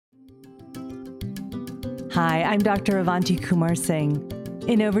Hi, I'm Dr. Avanti Kumar Singh.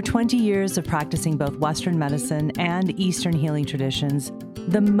 In over 20 years of practicing both Western medicine and Eastern healing traditions,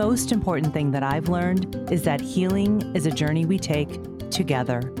 the most important thing that I've learned is that healing is a journey we take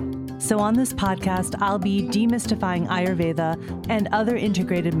together. So on this podcast, I'll be demystifying Ayurveda and other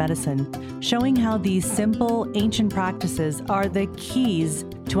integrated medicine, showing how these simple, ancient practices are the keys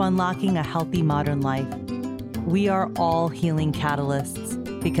to unlocking a healthy modern life. We are all healing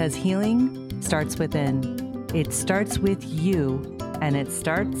catalysts because healing starts within. It starts with you, and it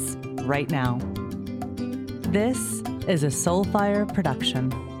starts right now. This is a Soulfire production.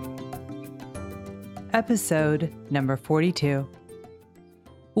 Episode number 42.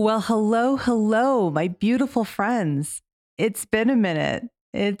 Well, hello, my beautiful friends. It's been a minute.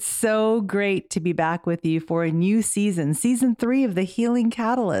 It's so great to be back with you for a new season 3 of The Healing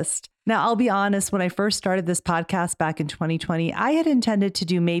Catalyst. Now, I'll be honest, when I first started this podcast back in 2020, I had intended to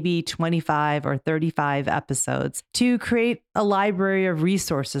do maybe 25 or 35 episodes to create a library of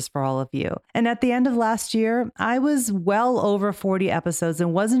resources for all of you. And at the end of last year, I was well over 40 episodes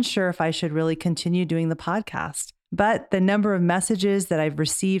and wasn't sure if I should really continue doing the podcast. But the number of messages that I've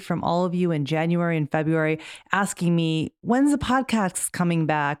received from all of you in January and February asking me, when's the podcast coming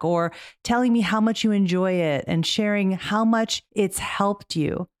back? Or telling me how much you enjoy it and sharing how much it's helped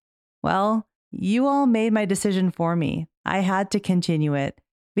you. Well, you all made my decision for me. I had to continue it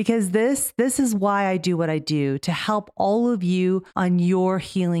because this is why I do what I do, to help all of you on your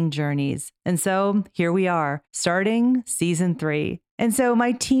healing journeys. And so here we are, starting season 3. And so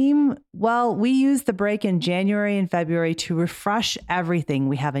my team, well, we used the break in January and February to refresh everything.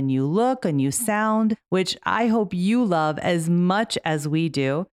 We have a new look, a new sound, which I hope you love as much as we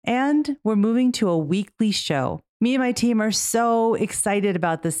do. And we're moving to a weekly show. Me and my team are so excited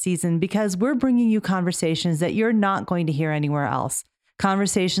about this season because we're bringing you conversations that you're not going to hear anywhere else.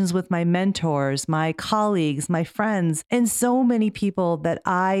 Conversations with my mentors, my colleagues, my friends, and so many people that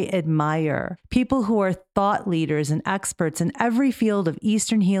I admire. People who are thought leaders and experts in every field of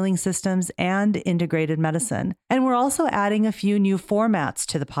Eastern healing systems and integrated medicine. And we're also adding a few new formats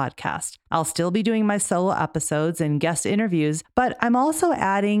to the podcast. I'll still be doing my solo episodes and guest interviews, but I'm also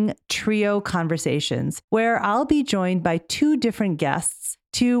adding trio conversations where I'll be joined by 2 different guests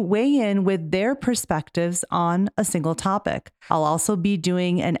to weigh in with their perspectives on a single topic. I'll also be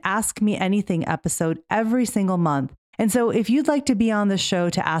doing an Ask Me Anything episode every single month. And so if you'd like to be on the show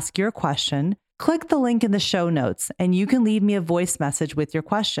to ask your question, click the link in the show notes and you can leave me a voice message with your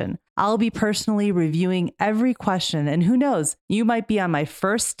question. I'll be personally reviewing every question, and who knows, you might be on my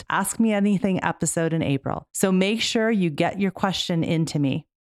first Ask Me Anything episode in April. So make sure you get your question into me.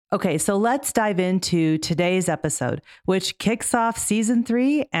 Okay, so let's dive into today's episode, which kicks off season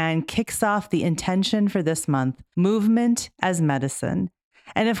 3 and kicks off the intention for this month, movement as medicine.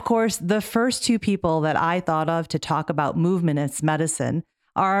 And of course, the first 2 people that I thought of to talk about movement as medicine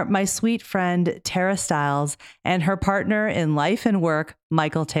are my sweet friend, Tara Stiles, and her partner in life and work,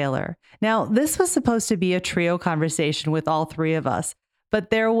 Michael Taylor. Now, this was supposed to be a trio conversation with all 3 of us,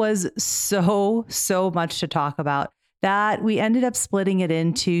 but there was so much to talk about that we ended up splitting it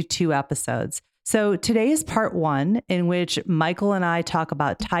into 2 episodes. So today is part 1, in which Michael and I talk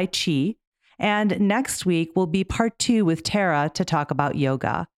about Tai Chi. And next week will be part 2 with Tara to talk about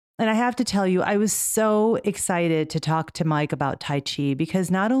yoga. And I have to tell you, I was so excited to talk to Mike about Tai Chi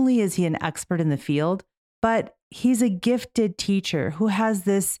because not only is he an expert in the field, but he's a gifted teacher who has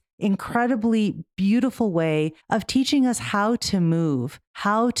this incredibly beautiful way of teaching us how to move,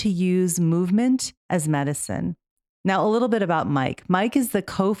 how to use movement as medicine. Now, a little bit about Mike. Mike is the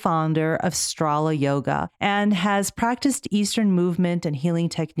co-founder of Strala Yoga and has practiced Eastern movement and healing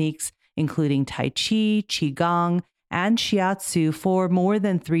techniques, including Tai Chi, Qigong, and Shiatsu for more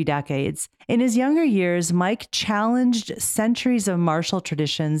than 3 decades. In his younger years, Mike challenged centuries of martial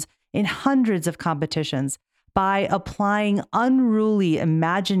traditions in hundreds of competitions by applying unruly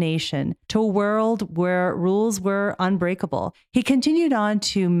imagination to a world where rules were unbreakable. He continued on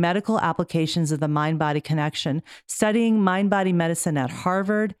to medical applications of the mind-body connection, studying mind-body medicine at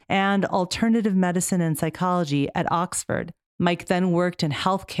Harvard and alternative medicine and psychology at Oxford. Mike then worked in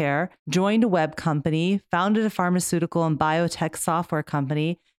healthcare, joined a web company, founded a pharmaceutical and biotech software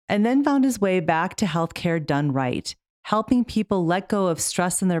company, and then found his way back to healthcare done right, helping people let go of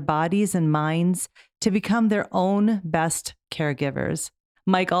stress in their bodies and minds to become their own best caregivers.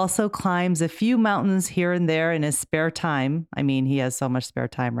 Mike also climbs a few mountains here and there in his spare time. I mean, he has so much spare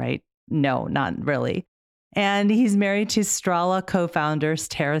time, right? No, not really. And he's married to Strala co-founders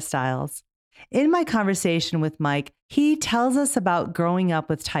Tara Stiles. In my conversation with Mike, he tells us about growing up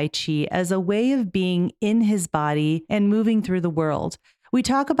with Tai Chi as a way of being in his body and moving through the world, We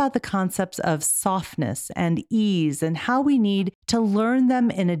talk about the concepts of softness and ease and how we need to learn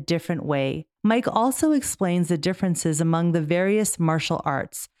them in a different way. Mike also explains the differences among the various martial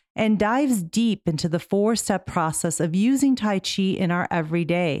arts and dives deep into the 4-step process of using Tai Chi in our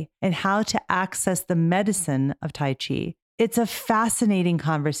everyday and how to access the medicine of Tai Chi. It's a fascinating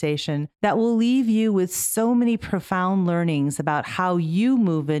conversation that will leave you with so many profound learnings about how you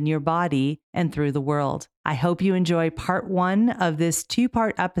move in your body and through the world. I hope you enjoy part 1 of this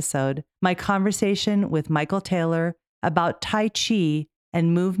 2-part episode, my conversation with Michael Taylor about Tai Chi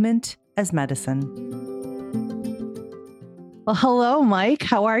and movement as medicine. Well, hello, Mike.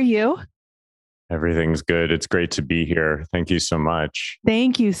 How are you? Everything's good. It's great to be here. Thank you so much.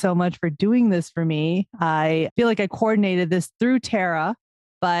 Thank you so much for doing this for me. I feel like I coordinated this through Tara,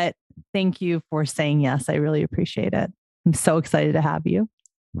 but thank you for saying yes. I really appreciate it. I'm so excited to have you.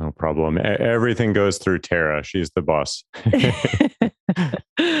 No problem. Everything goes through Tara. She's the boss.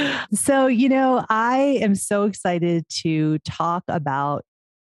 So, I am so excited to talk about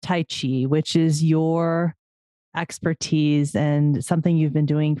Tai Chi, which is your expertise and something you've been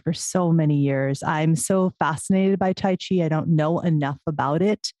doing for so many years. I'm so fascinated by Tai Chi. I don't know enough about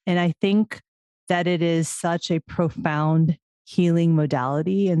it. And I think that it is such a profound healing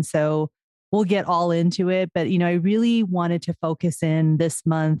modality. And so we'll get all into it. But, I really wanted to focus in this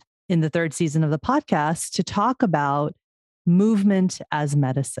month in the 3rd season of the podcast to talk about movement as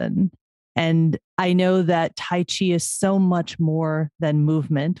medicine. And I know that Tai Chi is so much more than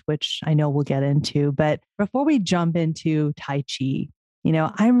movement, which I know we'll get into. But before we jump into Tai Chi,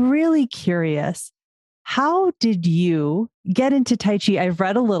 I'm really curious, how did you get into Tai Chi? I've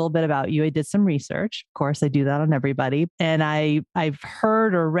read a little bit about you. I did some research. Of course, I do that on everybody. And I've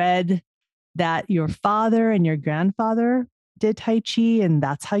heard or read that your father and your grandfather did Tai Chi, and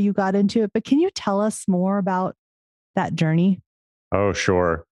that's how you got into it. But can you tell us more about that journey? Oh,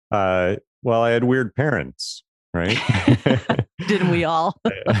 sure. Well, I had weird parents, right? Didn't we all?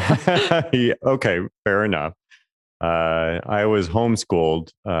 Yeah, okay, fair enough. I was homeschooled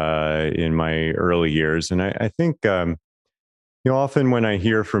in my early years. And I think, often when I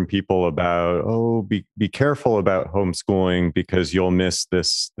hear from people about, be careful about homeschooling because you'll miss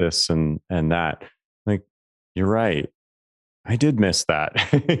this, and that. Like, you're right. I did miss that,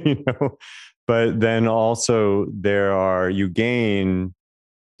 but then also you gain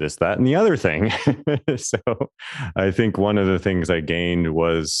this, that, and the other thing. So I think one of the things I gained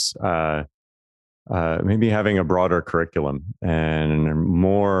was maybe having a broader curriculum and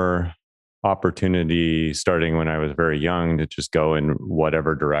more opportunity starting when I was very young to just go in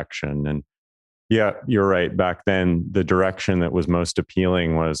whatever direction. And yeah, you're right. Back then, the direction that was most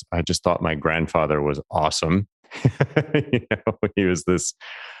appealing was I just thought my grandfather was awesome. He was this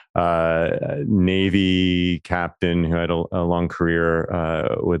Navy captain who had a long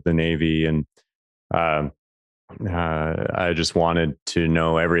career with the Navy, and I just wanted to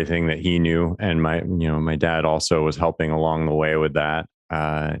know everything that he knew. And my dad also was helping along the way with that,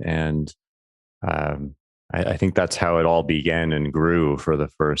 and I think that's how it all began and grew for the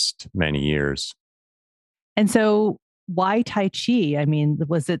first many years. And so, why Tai Chi? I mean,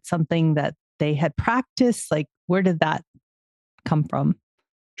 was it something that they had practiced? Like, where did that come from?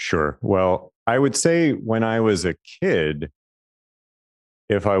 Sure. Well, I would say when I was a kid,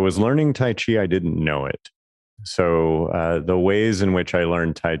 if I was learning Tai Chi, I didn't know it. So the ways in which I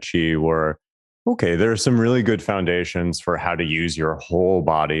learned Tai Chi were, okay, there are some really good foundations for how to use your whole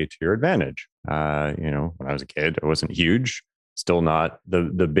body to your advantage. When I was a kid, I wasn't huge, still not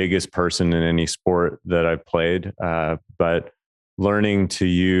the biggest person in any sport that I've played, but learning to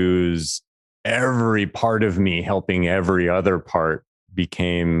use every part of me, helping every other part,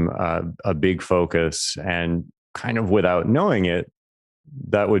 became a big focus. And kind of without knowing it,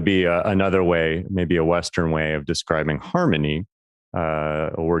 that would be another way, maybe a Western way of describing harmony,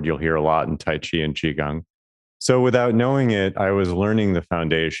 a word you'll hear a lot in Tai Chi and Qigong. So without knowing it, I was learning the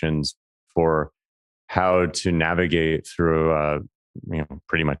foundations for how to navigate through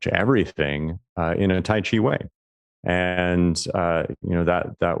pretty much everything in a Tai Chi way. And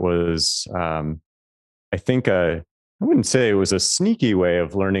that was I think I wouldn't say it was a sneaky way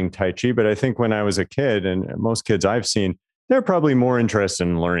of learning Tai Chi, but I think when I was a kid, and most kids I've seen, they're probably more interested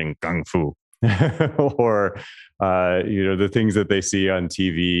in learning Kung Fu or, the things that they see on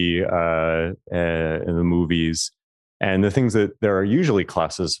TV, in the movies, and the things that there are usually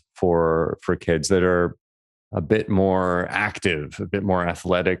classes for kids that are a bit more active, a bit more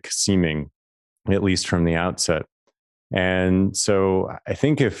athletic seeming, at least from the outset. And so I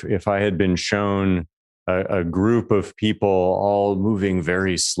think if I had been shown a group of people all moving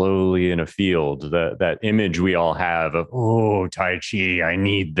very slowly in a field. That image we all have of, oh, Tai Chi, I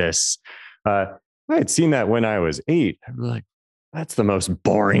need this. I had seen that when I was 8. I was like, that's the most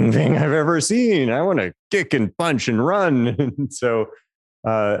boring thing I've ever seen. I want to kick and punch and run. And so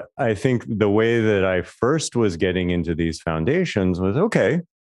I think the way that I first was getting into these foundations was, okay,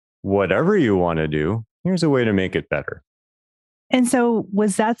 whatever you want to do, here's a way to make it better. And so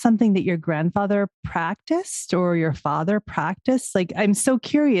was that something that your grandfather practiced or your father practiced? Like, I'm so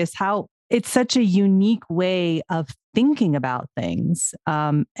curious how it's such a unique way of thinking about things.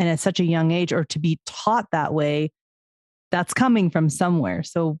 And at such a young age, or to be taught that way, that's coming from somewhere.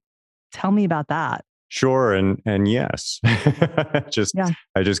 So tell me about that. Sure. And yes, I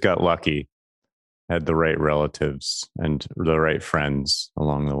just got lucky, had the right relatives and the right friends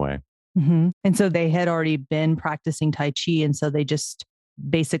along the way. Mm-hmm. And so they had already been practicing Tai Chi. And so they just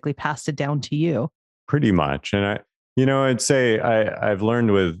basically passed it down to you. Pretty much. And I'd say I've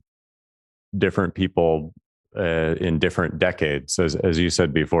learned with different people in different decades. As you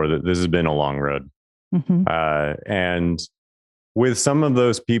said before, that this has been a long road. Mm-hmm. And with some of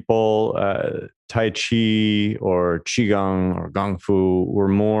those people, Tai Chi or Qigong or Gong Fu were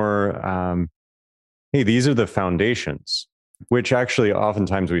more, hey, these are the foundations, which actually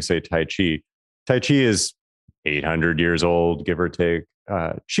oftentimes we say Tai Chi. Tai Chi is 800 years old, give or take.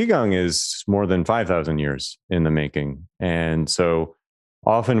 Qigong is more than 5,000 years in the making. And so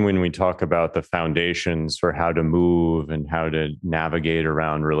often when we talk about the foundations for how to move and how to navigate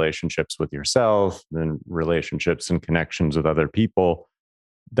around relationships with yourself and relationships and connections with other people,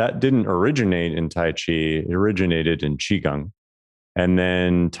 that didn't originate in Tai Chi. It originated in Qigong. And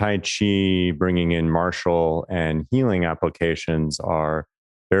then Tai Chi bringing in martial and healing applications are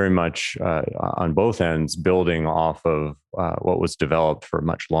very much on both ends building off of what was developed for a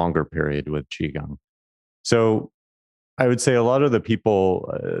much longer period with Qigong. So I would say a lot of the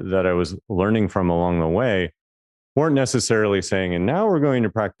people that I was learning from along the way weren't necessarily saying, and now we're going to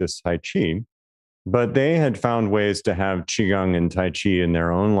practice Tai Chi, but they had found ways to have Qigong and Tai Chi in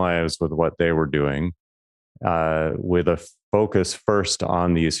their own lives with what they were doing, with a focus first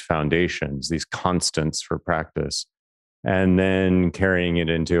on these foundations, these constants for practice, and then carrying it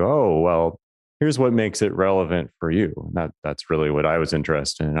into, oh, well, here's what makes it relevant for you. That's really what I was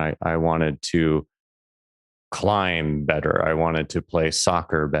interested in. I wanted to climb better. I wanted to play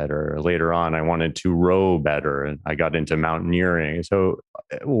soccer better. Later on, I wanted to row better, and I got into mountaineering. So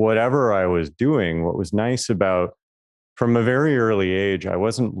whatever I was doing, what was nice about from a very early age, I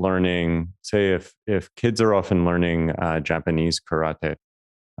wasn't learning, say, if kids are often learning Japanese karate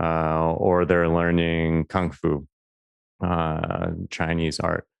or they're learning Kung Fu, Chinese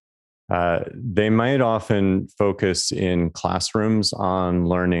art, they might often focus in classrooms on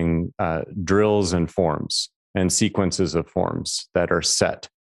learning drills and forms and sequences of forms that are set.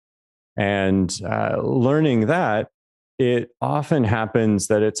 And learning that, it often happens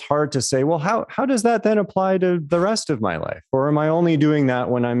that it's hard to say, well, how does that then apply to the rest of my life? Or am I only doing that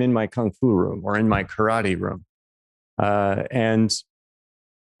when I'm in my Kung Fu room or in my karate room? And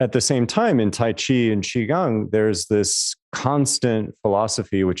at the same time, in Tai Chi and Qigong, there's this constant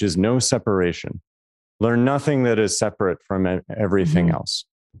philosophy, which is no separation. Learn nothing that is separate from everything Mm-hmm. else.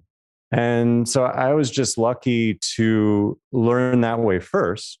 And so I was just lucky to learn that way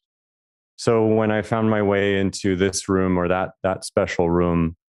first. So when I found my way into this room or that special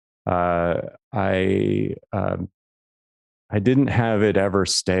room, I didn't have it ever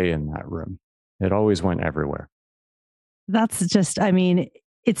stay in that room. It always went everywhere. That's just, I mean,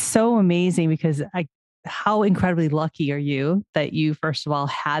 it's so amazing because how incredibly lucky are you that you, first of all,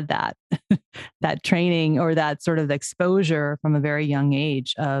 had that, that training or that sort of exposure from a very young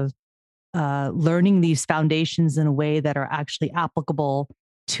age of learning these foundations in a way that are actually applicable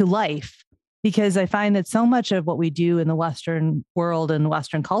to life. Because I find that so much of what we do in the Western world and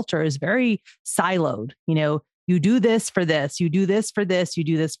Western culture is very siloed. You know, you do this for this, you do this for this, you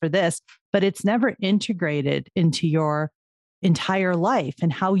do this for this, but it's never integrated into your entire life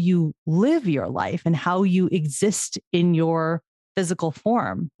and how you live your life and how you exist in your physical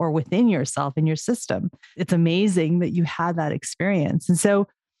form or within yourself, in your system. It's amazing that you had that experience. And so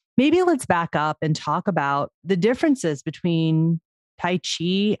maybe let's back up and talk about the differences between Tai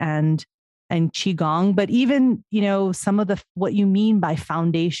Chi and Qigong, but even, you know, some of the, what you mean by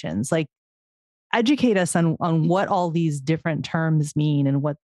foundations, like educate us on what all these different terms mean and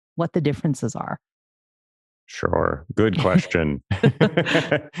what the differences are. Sure. Good question.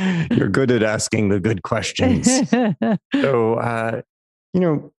 You're good at asking the good questions. So,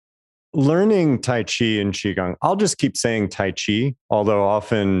 learning Tai Chi and Qigong, I'll just keep saying Tai Chi, although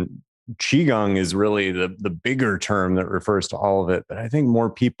often Qigong is really the bigger term that refers to all of it, but I think more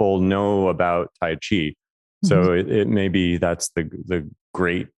people know about Tai Chi. So it maybe that's the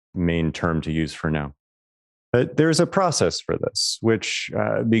great main term to use for now. But there's a process for this, which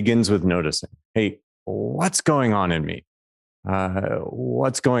begins with noticing. Hey, what's going on in me?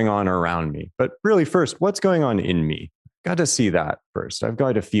 What's going on around me? But really, first, what's going on in me? Got to see that first. I've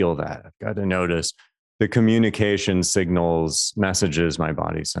got to feel that. I've got to notice the communication signals, messages my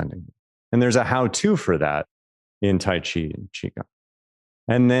body's sending. And there's a how-to for that in Tai Chi and Qigong.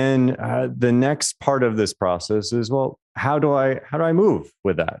 And then the next part of this process is, well, how do I move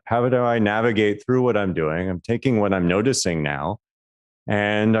with that? How do I navigate through what I'm doing? I'm taking what I'm noticing now,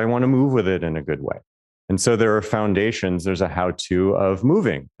 and I want to move with it in a good way. And so there are foundations. There's a how-to of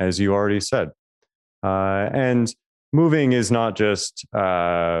moving, as you already said. And moving is not just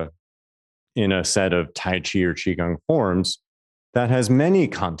in a set of Tai Chi or Qigong forms. That has many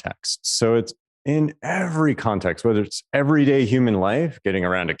contexts. So it's in every context, whether it's everyday human life, getting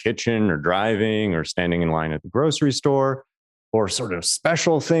around a kitchen or driving or standing in line at the grocery store, or sort of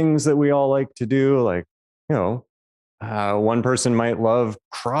special things that we all like to do. Like, one person might love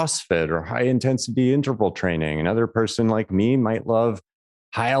CrossFit or high intensity interval training. Another person like me might love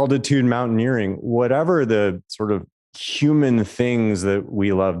high altitude mountaineering, whatever the sort of human things that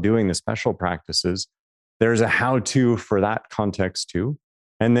we love doing, the special practices. There's a how-to for that context too.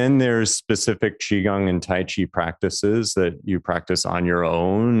 And then there's specific Qigong and Tai Chi practices that you practice on your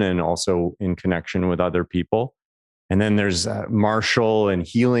own and also in connection with other people. And then there's martial and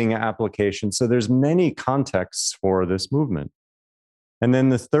healing applications. So there's many contexts for this movement. And then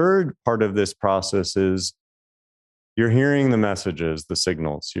the third part of this process is you're hearing the messages, the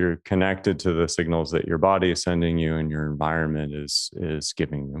signals. You're connected to the signals that your body is sending you and your environment is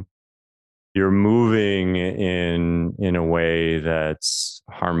giving you. You're moving in a way that's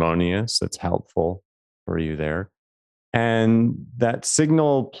harmonious, that's helpful for you there. And that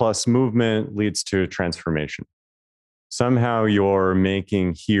signal plus movement leads to a transformation. Somehow you're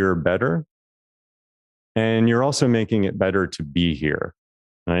making here better, and you're also making it better to be here.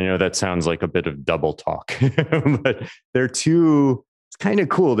 And I know that sounds like a bit of double talk, but it's kind of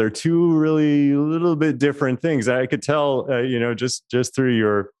cool. They're two really little bit different things. I could tell, just through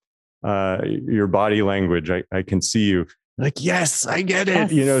your body language, I can see you like, yes, I get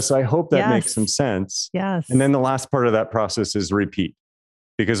it. Yes. So I hope that makes some sense. Yes. And then the last part of that process is repeat,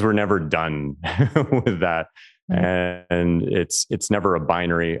 because we're never done with that. And it's never a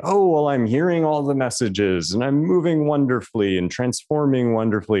binary. Oh, well, I'm hearing all the messages and I'm moving wonderfully and transforming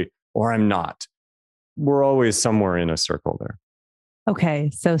wonderfully, or I'm not. We're always somewhere in a circle there. Okay.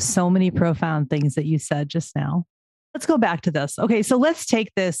 So many profound things that you said just now. Let's go back to this. Okay. So let's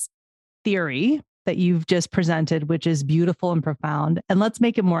take this theory that you've just presented, which is beautiful and profound, and let's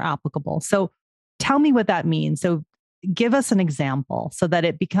make it more applicable. So tell me what that means. So give us an example so that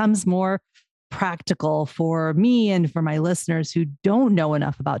it becomes more practical for me and for my listeners who don't know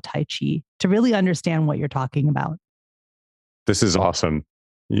enough about Tai Chi to really understand what you're talking about. This is awesome.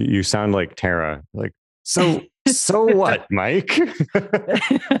 You sound like Tara. Like, so what, Mike?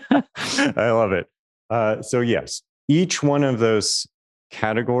 I love it. So yes, each one of those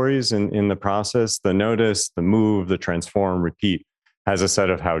categories in the process, the notice, the move, the transform, repeat, has a set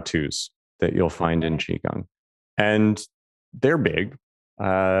of how-tos that you'll find in Qigong. And they're big.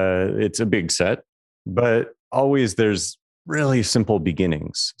 It's a big set, but always there's really simple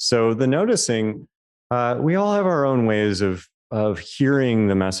beginnings. So the noticing, we all have our own ways of hearing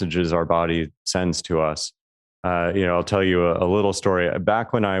the messages our body sends to us. I'll tell you a little story.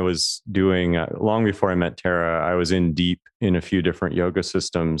 Back when I was doing, long before I met Tara, I was in deep in a few different yoga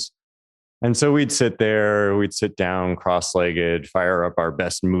systems. And so we'd sit down cross-legged, fire up our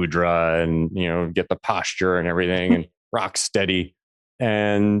best mudra and, get the posture and everything and rock steady.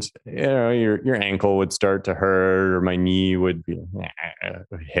 And, your ankle would start to hurt or my knee would be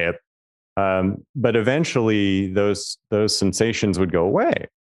hip. But eventually those sensations would go away.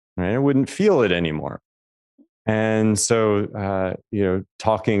 Right? I wouldn't feel it anymore. And so,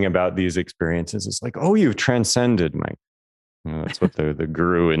 talking about these experiences, it's like, oh, you've transcended, Mike. That's what the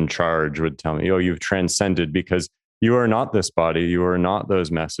guru in charge would tell me. Oh, you've transcended because you are not this body. You are not those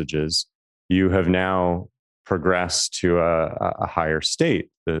messages. You have now progressed to a higher state,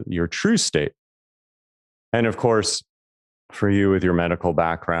 your true state. And of course, for you with your medical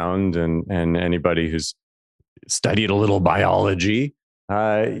background and anybody who's studied a little biology,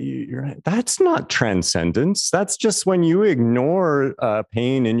 that's not transcendence. That's just when you ignore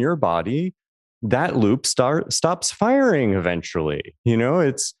pain in your body, that loop stops firing eventually.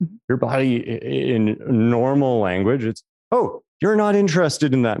 It's your body in normal language. oh, you're not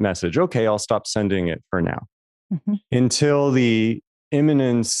interested in that message. Okay, I'll stop sending it for now. Mm-hmm. Until the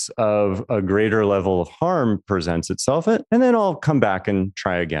imminence of a greater level of harm presents itself, and then I'll come back and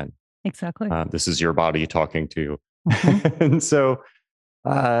try again. Exactly. This is your body talking to you. Mm-hmm. And so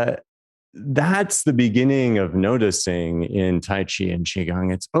that's the beginning of noticing in Tai Chi and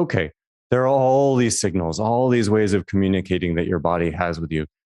Qigong. It's okay. There are all these signals, all these ways of communicating that your body has with you,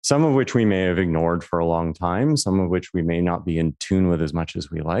 some of which we may have ignored for a long time, some of which we may not be in tune with as much as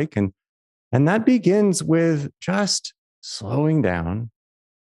we like. And that begins with just slowing down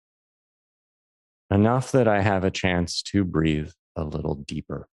enough that I have a chance to breathe a little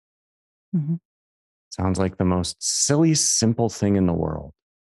deeper. Mm-hmm. Sounds like the most silly, simple thing in the world.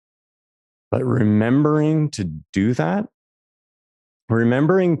 But remembering to do that,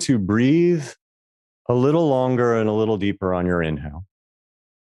 remembering to breathe a little longer and a little deeper on your inhale.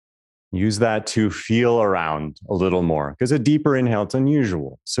 Use that to feel around a little more, because a deeper inhale, it's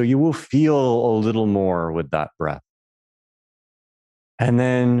unusual. So you will feel a little more with that breath. And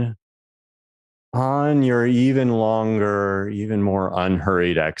then on your even longer, even more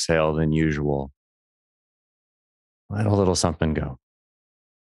unhurried exhale than usual, let a little something go.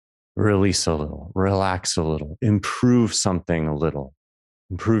 Release a little, relax a little, improve something a little.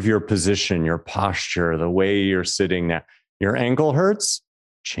 Improve your position, your posture, the way you're sitting now. Your ankle hurts?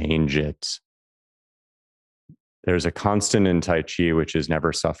 Change it. There's a constant in Tai Chi, which is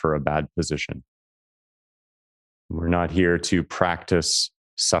never suffer a bad position. We're not here to practice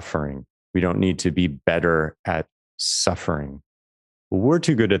suffering. We don't need to be better at suffering. We're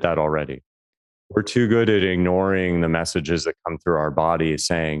too good at that already. We're too good at ignoring the messages that come through our body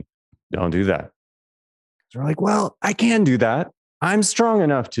saying, don't do that. We're like, well, I can do that. I'm strong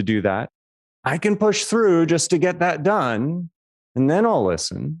enough to do that. I can push through just to get that done, and then I'll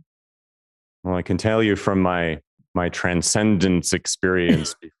listen. Well, I can tell you from my transcendence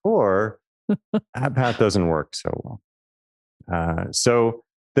experience before, that path doesn't work so well. So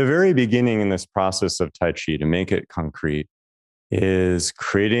the very beginning in this process of Tai Chi, to make it concrete, is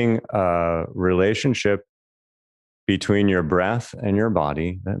creating a relationship between your breath and your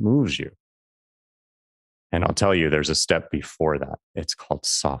body that moves you. And I'll tell you, there's a step before that. It's called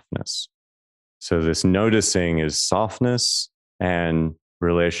softness. So this noticing is softness and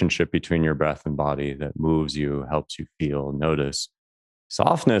relationship between your breath and body that moves you, helps you feel, notice.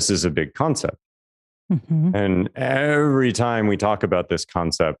 Softness is a big concept. Mm-hmm. And every time we talk about this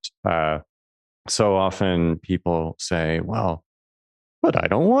concept, so often people say, well, but I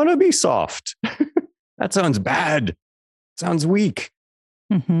don't want to be soft. That sounds bad. It sounds weak.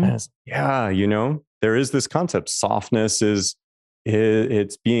 Mm-hmm. Yeah, there is this concept. Softness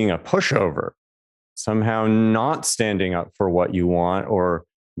it's being a pushover, somehow not standing up for what you want or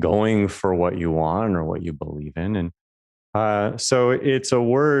going for what you want or what you believe in. And so it's a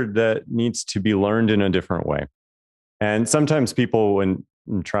word that needs to be learned in a different way. And sometimes people, when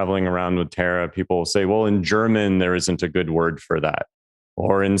traveling around with Tara, people will say, well, in German, there isn't a good word for that.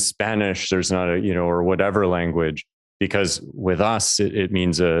 Or in Spanish, there's not or whatever language, because with us, it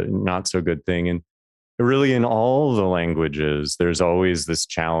means a not so good thing. And really, in all the languages, there's always this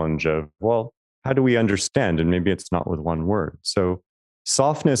challenge of, well, how do we understand? And maybe it's not with one word. So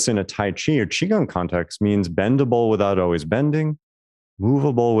softness in a Tai Chi or Qigong context means bendable without always bending,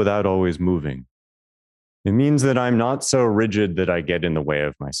 movable without always moving. It means that I'm not so rigid that I get in the way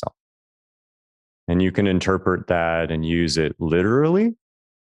of myself. And you can interpret that and use it literally.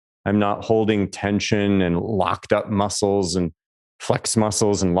 I'm not holding tension and locked up muscles and flex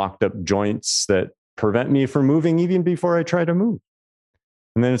muscles and locked up joints that prevent me from moving even before I try to move.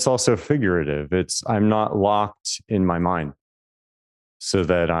 And then it's also figurative. I'm not locked in my mind so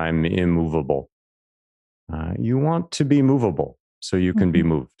that I'm immovable. You want to be movable so you can be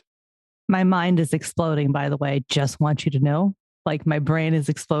moved. My mind is exploding, by the way. Just want you to know, like my brain is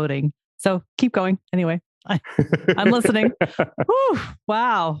exploding. So keep going. Anyway, I'm listening. Whew,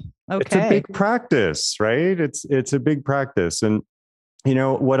 wow. Okay. It's a big practice, right? It's a big practice. And,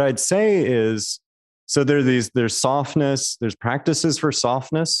 what I'd say is, so there's softness, there's practices for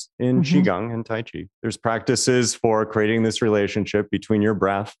softness in Qigong and Tai Chi. There's practices for creating this relationship between your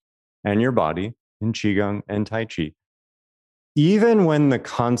breath and your body in Qigong and Tai Chi. Even when the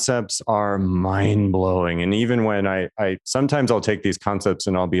concepts are mind-blowing, and even when I sometimes I'll take these concepts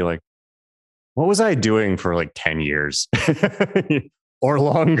and I'll be like, what was I doing for like 10 years or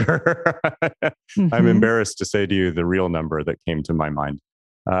longer? I'm embarrassed to say to you the real number that came to my mind.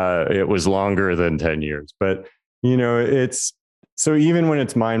 It was longer than 10 years, but it's so even when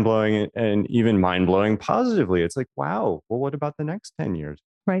it's mind-blowing and even mind-blowing positively, it's like, wow, well, what about the next 10 years?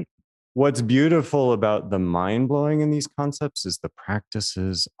 Right. what's beautiful about the mind blowing in these concepts is the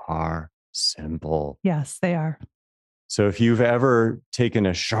practices are simple. Yes, they are. So if you've ever taken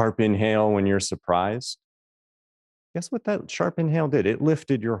a sharp inhale when you're surprised, guess what that sharp inhale did? It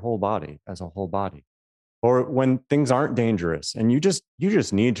lifted your whole body as a whole body. Or when things aren't dangerous and you just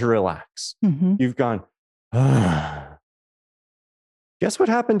need to relax. Mm-hmm. You've gone, ah. Guess what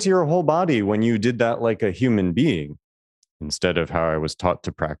happened to your whole body when you did that like a human being instead of how I was taught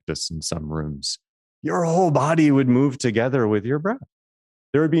to practice in some rooms? Your whole body would move together with your breath.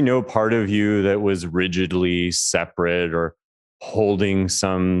 There would be no part of you that was rigidly separate or holding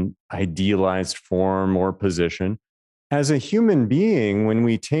some idealized form or position. As a human being, when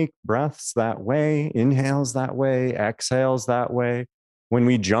we take breaths that way, inhales that way, exhales that way, when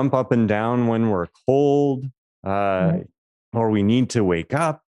we jump up and down when we're cold, or we need to wake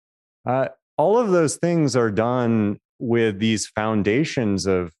up, all of those things are done with these foundations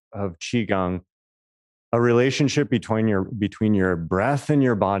of Qigong, a relationship between your breath and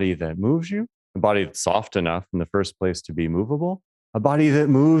your body that moves you, a body that's soft enough in the first place to be movable, a body that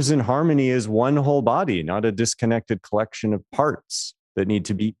moves in harmony is one whole body, not a disconnected collection of parts that need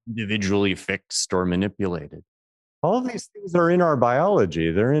to be individually fixed or manipulated. All of these things are in our biology,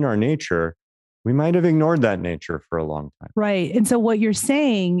 they're in our nature. We might have ignored that nature for a long time. Right. And so what you're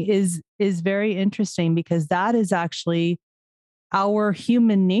saying is very interesting, because that is actually our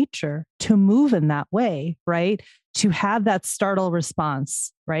human nature to move in that way, right? To have that startle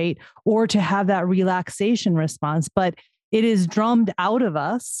response, right? Or to have that relaxation response. But it is drummed out of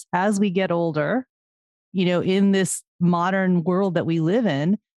us as we get older, in this modern world that we live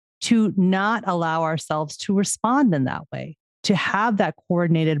in, to not allow ourselves to respond in that way, to have that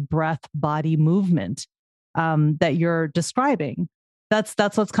coordinated breath body movement that you're describing. That's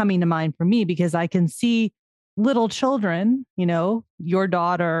what's coming to mind for me, because I can see little children, your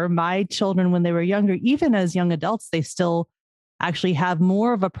daughter, my children, when they were younger, even as young adults, they still actually have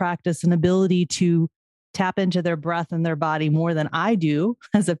more of a practice and ability to tap into their breath and their body more than I do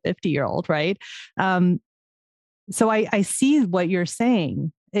as a 50-year-old, right? So I see what you're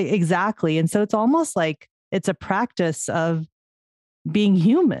saying exactly. And so it's almost like it's a practice of being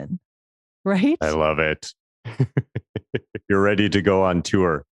human, right? I love it. You're ready to go on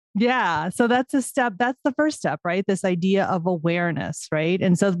tour. Yeah. So that's a step. That's the first step, right? This idea of awareness, right?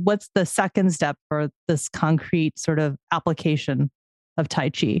 And so what's the second step for this concrete sort of application of Tai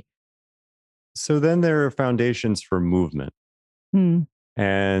Chi? So then there are foundations for movement.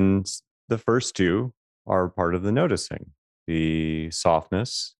 And the first two are part of the noticing, the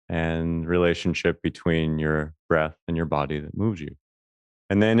softness and relationship between your breath and your body that moves you.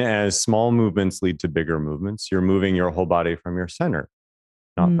 And then as small movements lead to bigger movements, you're moving your whole body from your center,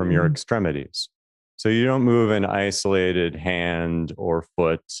 not from your extremities. So you don't move an isolated hand or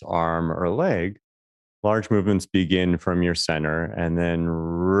foot, arm, or leg. Large movements begin from your center and then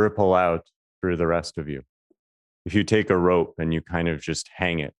ripple out through the rest of you. If you take a rope and you kind of just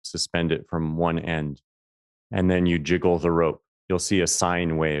hang it, suspend it from one end, and then you jiggle the rope, you'll see a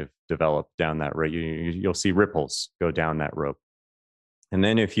sine wave develop down that rope. You'll see ripples go down that rope. And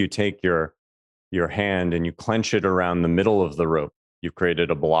then if you take your hand and you clench it around the middle of the rope, you've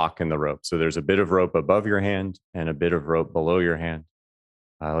created a block in the rope. So there's a bit of rope above your hand and a bit of rope below your hand.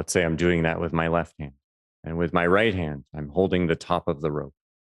 Let's say I'm doing that with my left hand. And with my right hand, I'm holding the top of the rope.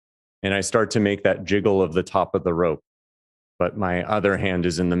 And I start to make that jiggle of the top of the rope, but my other hand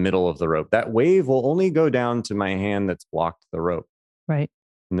is in the middle of the rope. That wave will only go down to my hand that's blocked the rope. Right.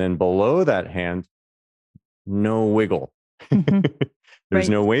 And then below that hand, no wiggle. There's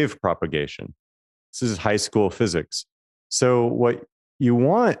no wave propagation. This is high school physics. So what you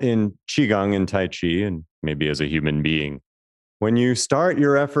want in Qigong and Tai Chi, and maybe as a human being, when you start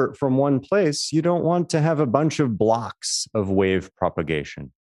your effort from one place, you don't want to have a bunch of blocks of wave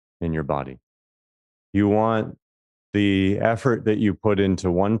propagation in your body. You want the effort that you put into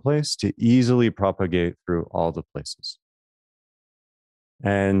one place to easily propagate through all the places.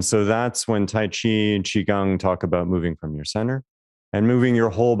 And so that's when Tai Chi and Qigong talk about moving from your center and moving your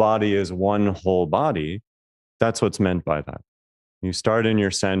whole body as one whole body. That's what's meant by that. You start in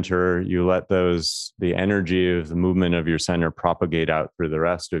your center, you let the energy of the movement of your center propagate out through the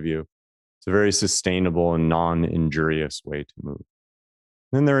rest of you. It's a very sustainable and non-injurious way to move.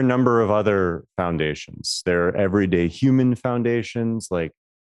 Then there are a number of other foundations. There are everyday human foundations, like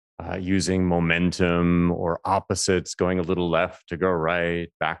using momentum or opposites, going a little left to go right,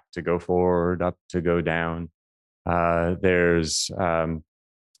 back to go forward, up to go down. There's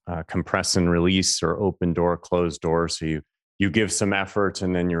compress and release, or open door, closed door. So you give some effort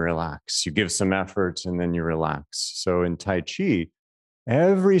and then you relax. You give some effort and then you relax. So in Tai Chi,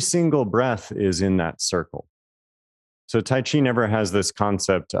 every single breath is in that circle. So Tai Chi never has this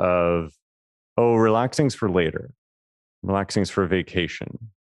concept of, oh, relaxing's for later, relaxing's for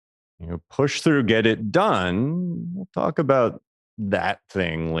vacation. Push through, get it done. We'll talk about that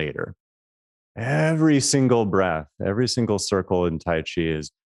thing later. Every single breath, every single circle in Tai Chi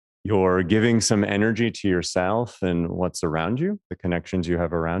is you're giving some energy to yourself and what's around you, the connections you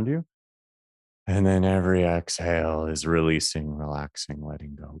have around you. And then every exhale is releasing, relaxing,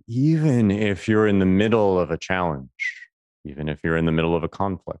 letting go. Even if you're in the middle of a challenge, even if you're in the middle of a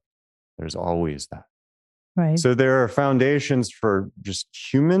conflict, there's always that. Right. So there are foundations for just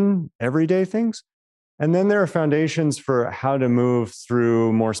human everyday things. And then there are foundations for how to move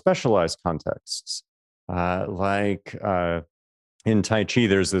through more specialized contexts. In Tai Chi,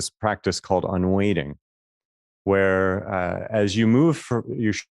 there's this practice called unweighting, where as you move,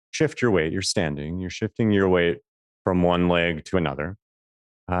 you shift your weight, you're standing, you're shifting your weight from one leg to another.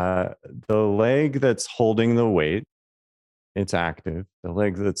 The leg that's holding the weight, it's active. The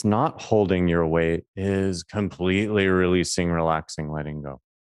leg that's not holding your weight is completely releasing, relaxing, letting go.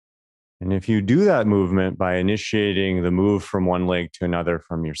 And if you do that movement by initiating the move from one leg to another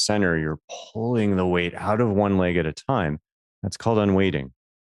from your center, you're pulling the weight out of one leg at a time. That's called unweighting.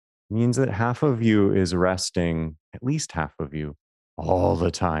 It means that half of you is resting, at least half of you, all the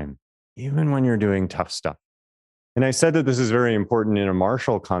time, even when you're doing tough stuff. And I said that this is very important in a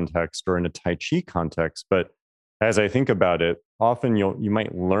martial context or in a Tai Chi context, but as I think about it, often you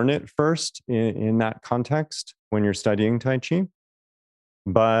might learn it first in that context when you're studying Tai Chi.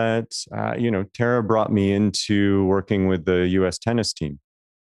 But, Tara brought me into working with the US tennis team.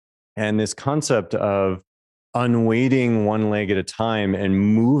 And this concept of unweighting one leg at a time and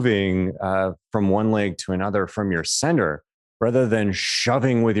moving from one leg to another from your center, rather than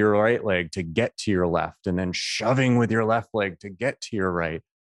shoving with your right leg to get to your left and then shoving with your left leg to get to your right.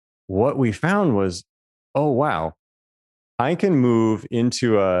 What we found was, oh, wow, I can move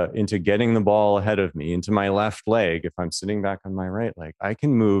into getting the ball ahead of me into my left leg. If I'm sitting back on my right leg, I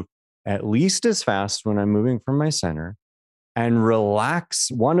can move at least as fast when I'm moving from my center and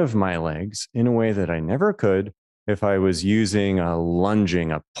relax one of my legs in a way that I never could if I was using a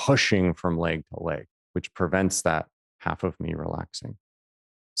lunging, a pushing from leg to leg, which prevents that half of me relaxing.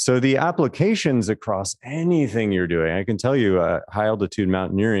 So the applications across anything you're doing, I can tell you, high altitude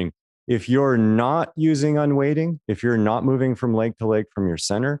mountaineering, if you're not using unweighting, if you're not moving from leg to leg from your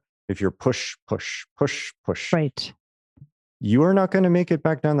center, if you're push, push, push, push, Right. You are not going to make it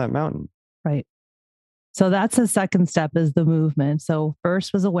back down that mountain. Right. So that's the second step, is the movement. So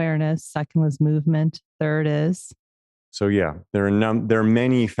first was awareness, second was movement, third is. So yeah, there are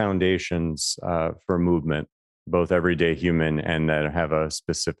many foundations for movement, both everyday human and that have a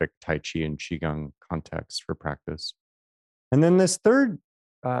specific Tai Chi and Qigong context for practice. And then this third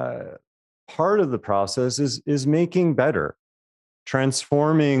part of the process is making better,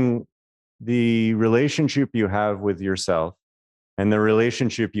 transforming the relationship you have with yourself and the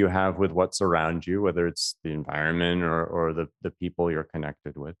relationship you have with what's around you, whether it's the environment or the people you're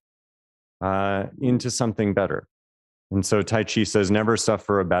connected with, into something better. And so Tai Chi says, never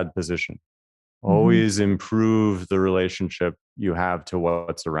suffer a bad position. Always improve the relationship you have to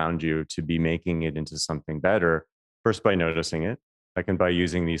what's around you to be making it into something better. First, by noticing it. Second, by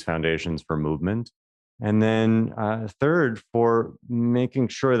using these foundations for movement. And then third, for making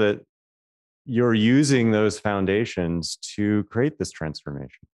sure that you're using those foundations to create this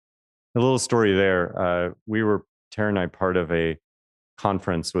transformation. A little story there. Tara and I, part of a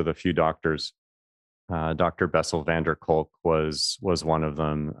conference with a few doctors. Dr. Bessel van der Kolk was one of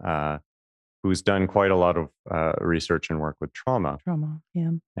them, who's done quite a lot of research and work with trauma.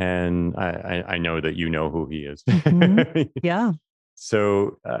 Yeah. And I know that you know who he is. Yeah.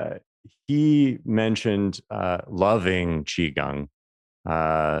 So he mentioned loving Qigong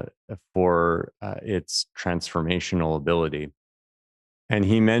for its transformational ability. And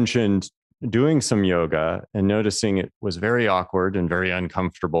he mentioned doing some yoga and noticing it was very awkward and very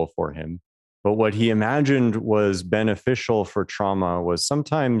uncomfortable for him. But what he imagined was beneficial for trauma was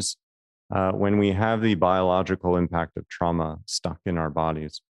sometimes when we have the biological impact of trauma stuck in our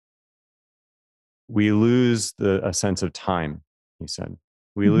bodies, we lose a sense of time, he said.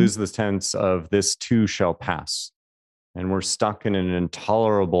 We lose the sense of this too shall pass. And we're stuck in an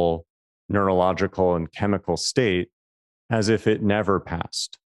intolerable neurological and chemical state as if it never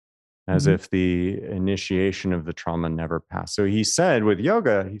passed, as if the initiation of the trauma never passed. So he said with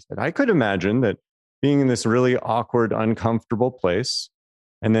yoga, he said, I could imagine that being in this really awkward, uncomfortable place,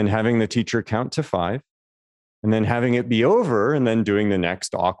 and then having the teacher count to 5, and then having it be over, and then doing the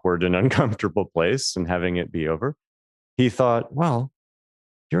next awkward and uncomfortable place and having it be over. He thought, well,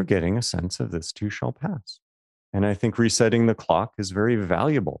 you're getting a sense of this too shall pass. And I think resetting the clock is very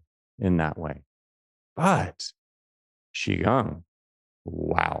valuable in that way. But Qigong,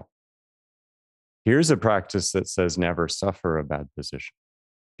 wow. Here's a practice that says never suffer a bad position.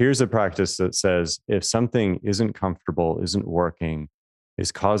 Here's a practice that says if something isn't comfortable, isn't working,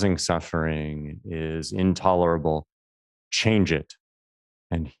 is causing suffering, is intolerable, change it.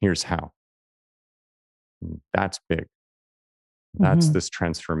 And here's how. And that's big. That's this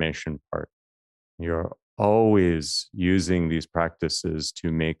transformation part. You're always using these practices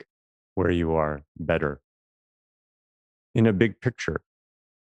to make where you are better in a big picture,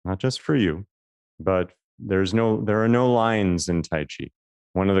 not just for you, but there are no lines in Tai Chi.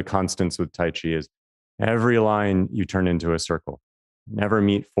 One of the constants with Tai Chi is every line you turn into a circle. Never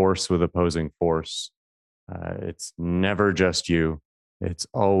meet force with opposing force. It's never just you. It's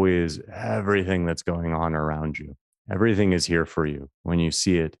always everything that's going on around you. Everything is here for you when you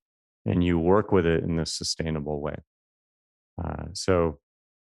see it and you work with it in this sustainable way. So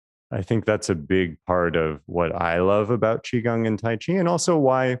I think that's a big part of what I love about Qigong and Tai Chi, and also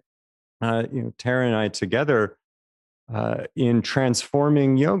why Tara and I together in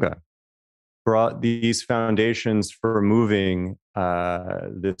transforming yoga brought these foundations for moving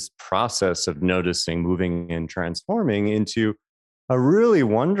this process of noticing, moving, and transforming into a really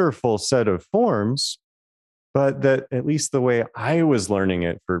wonderful set of forms, but that at least the way I was learning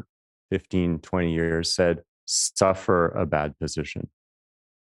it for 15, 20 years said, suffer a bad position.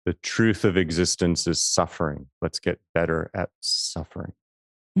 The truth of existence is suffering. Let's get better at suffering.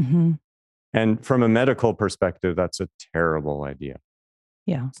 Mm-hmm. And from a medical perspective, that's a terrible idea.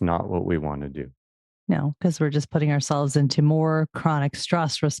 Yeah. It's not what we want to do. No, because we're just putting ourselves into more chronic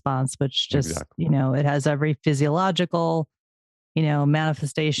stress response, which just, it has every physiological,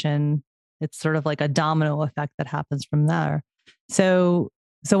 manifestation. It's sort of like a domino effect that happens from there. So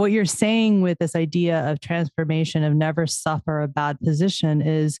what you're saying with this idea of transformation, of never suffer a bad position,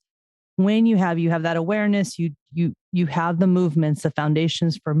 is when you have that awareness, you have the movements, the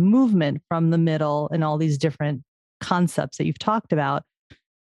foundations for movement from the middle and all these different concepts that you've talked about.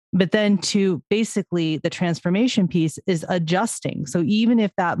 But then to basically the transformation piece is adjusting. So even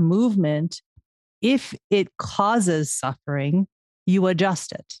if that movement, if it causes suffering, you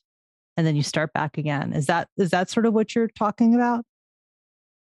adjust it and then you start back again. Is that sort of what you're talking about?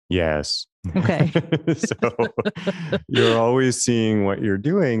 Yes. Okay. So you're always seeing what you're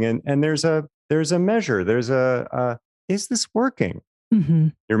doing, and there's a measure. There's is this working? Mm-hmm.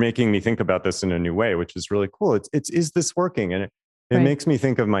 You're making me think about this in a new way, which is really cool. It's is this working? And it makes me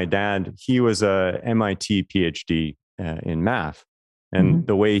think of my dad. He was a MIT PhD in math, and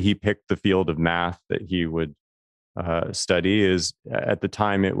the way he picked the field of math that he would study is, at the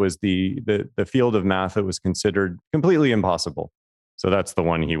time, it was the field of math that was considered completely impossible. So that's the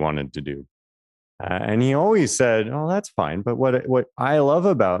one he wanted to do. And he always said, "Oh, that's fine. But what I love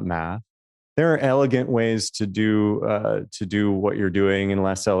about math, there are elegant ways to do what you're doing and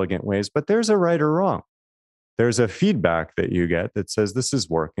less elegant ways. But there's a right or wrong. There's a feedback that you get that says this is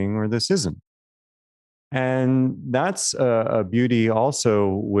working or this isn't." And that's a beauty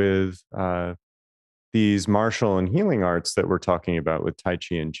also with these martial and healing arts that we're talking about with Tai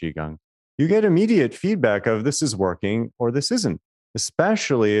Chi and Qigong. You get immediate feedback of this is working or this isn't,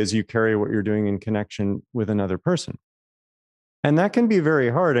 especially as you carry what you're doing in connection with another person. And that can be very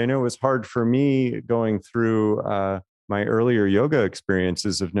hard. I know it was hard for me going through my earlier yoga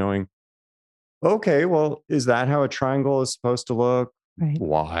experiences of knowing, okay, well, is that how a triangle is supposed to look? Right.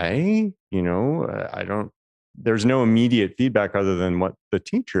 Why? There's no immediate feedback other than what the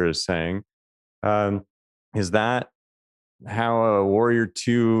teacher is saying. Is that how a warrior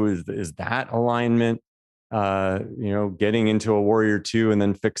two is that alignment? Getting into a warrior two and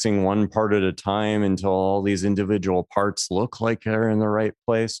then fixing one part at a time until all these individual parts look like they're in the right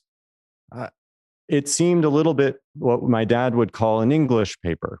place. It seemed a little bit what my dad would call an English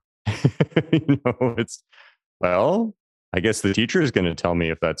paper. I guess the teacher is going to tell me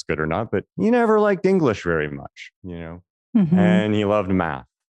if that's good or not, but he never liked English very much, and he loved math.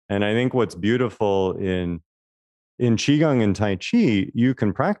 And I think what's beautiful in Qigong and Tai Chi, you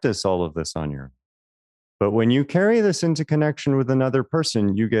can practice all of this on your own. But when you carry this into connection with another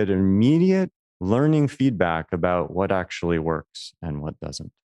person, you get immediate learning feedback about what actually works and what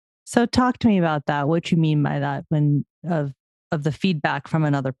doesn't. So talk to me about that. What you mean by that of the feedback from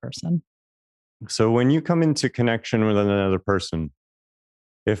another person? So when you come into connection with another person,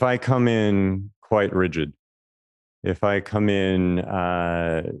 if I come in quite rigid, if I come in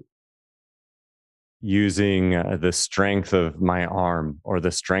using the strength of my arm or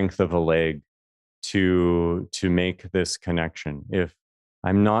the strength of a leg to make this connection, if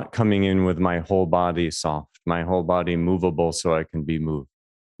I'm not coming in with my whole body soft, my whole body movable so I can be moved,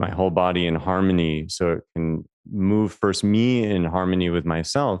 my whole body in harmony so it can move first me in harmony with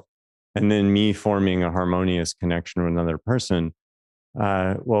myself, and then me forming a harmonious connection with another person.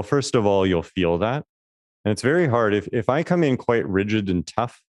 Well, first of all, you'll feel that. And it's very hard. If I come in quite rigid and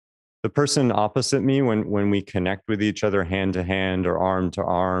tough, the person opposite me, when we connect with each other hand to hand or arm to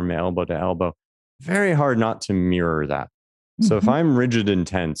arm, elbow to elbow, very hard not to mirror that. So if Mhm. I'm rigid and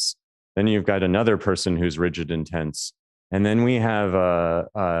tense, then you've got another person who's rigid and tense. And then we have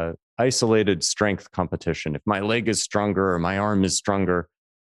a isolated strength competition. If my leg is stronger or my arm is stronger,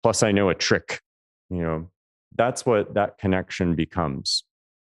 plus I know a trick, that's what that connection becomes.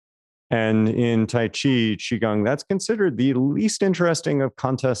 And in Tai Chi, Qigong, that's considered the least interesting of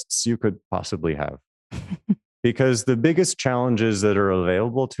contests you could possibly have. Because the biggest challenges that are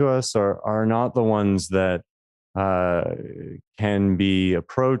available to us are not the ones that can be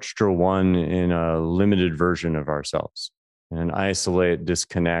approached or won in a limited version of ourselves, in an isolate,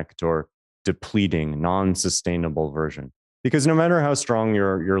 disconnect, or depleting, non-sustainable version. Because no matter how strong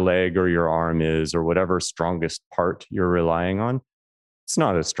your leg or your arm is, or whatever strongest part you're relying on, it's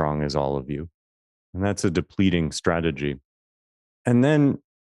not as strong as all of you. And that's a depleting strategy. And then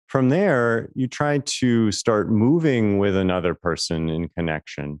from there, you try to start moving with another person in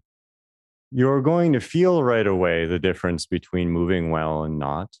connection. You're going to feel right away the difference between moving well and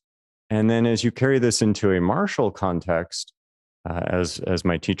not. And then as you carry this into a martial context, as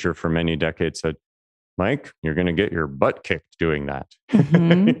my teacher for many decades said, Mike, you're going to get your butt kicked doing that.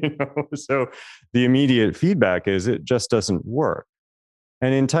 Mhm. So the immediate feedback is it just doesn't work.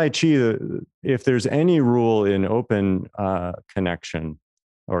 And in Tai Chi, if there's any rule in open connection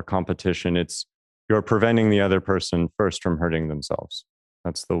or competition, it's you're preventing the other person first from hurting themselves.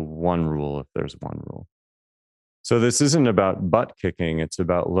 That's the one rule, if there's one rule. So this isn't about butt kicking. It's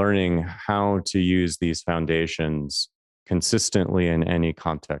about learning how to use these foundations consistently in any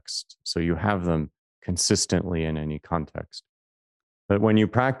context. So you have them consistently in any context. But when you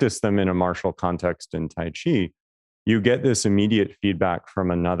practice them in a martial context in Tai Chi, you get this immediate feedback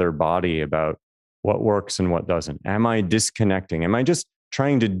from another body about what works and what doesn't. Am I disconnecting? Am I just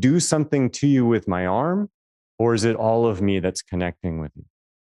trying to do something to you with my arm? Or is it all of me that's connecting with you?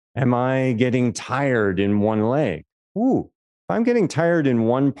 Am I getting tired in one leg? Ooh, if I'm getting tired in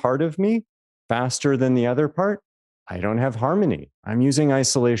one part of me faster than the other part, I don't have harmony. I'm using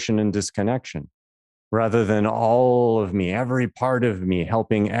isolation and disconnection rather than all of me, every part of me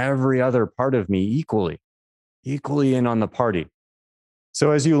helping every other part of me equally in on the party.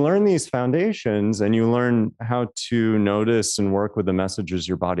 So as you learn these foundations and you learn how to notice and work with the messages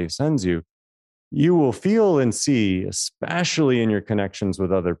your body sends you, you will feel and see, especially in your connections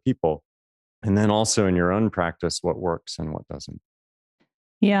with other people, and then also in your own practice, what works and what doesn't.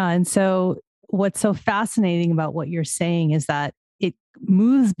 Yeah. And so, what's so fascinating about what you're saying is that it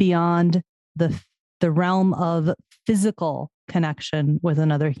moves beyond the the realm of physical connection with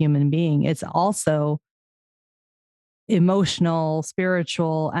another human being. It's also emotional,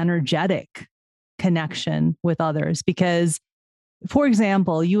 spiritual, energetic connection with others. Because, for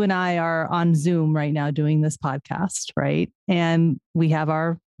example, you and I are on Zoom right now doing this podcast, right? And we have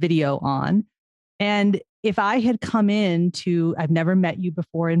our video on. And if I had come I've never met you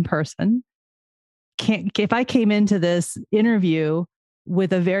before in person, if I came into this interview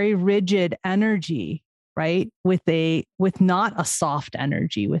with a very rigid energy, right? With not a soft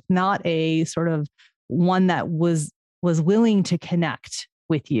energy, with not a sort of one that was willing to connect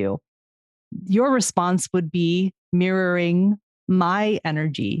with you, your response would be mirroring my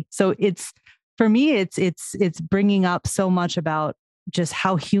energy. So it's for me, it's bringing up so much about just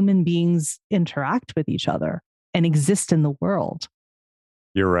how human beings interact with each other and exist in the world.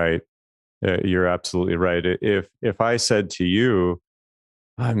 You're right. You're absolutely right. If I said to you,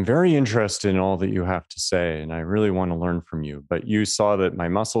 I'm very interested in all that you have to say, and I really want to learn from you, but you saw that my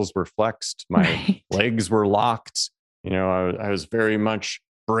muscles were flexed, my Right. legs were locked. I was very much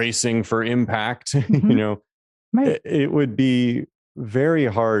bracing for impact. Hmm. Right. It would be very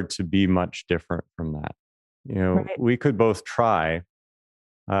hard to be much different from that. Right. We could both try,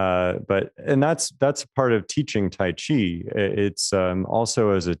 and that's part of teaching Tai Chi. It's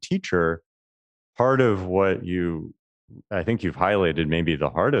also as a teacher, part of what I think you've highlighted maybe the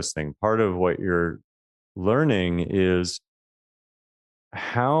hardest thing. Part of what you're learning is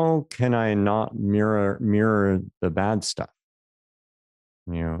how can I not mirror the bad stuff?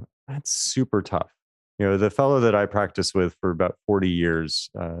 That's super tough. The fellow that I practiced with for about 40 years,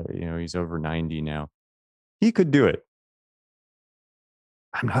 he's over 90 now. He could do it.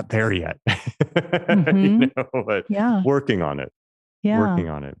 I'm not there yet, Hmm. but Yeah. working on it. Yeah. working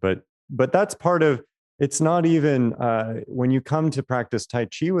on it. But that's part of, it's not even when you come to practice Tai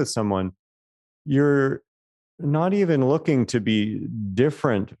Chi with someone, you're not even looking to be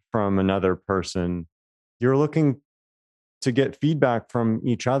different from another person. You're looking to get feedback from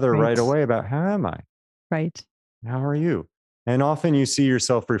each other right Right. away about how am I? Right. How are you? And often you see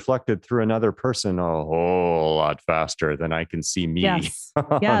yourself reflected through another person a whole lot faster than I can see me Yes.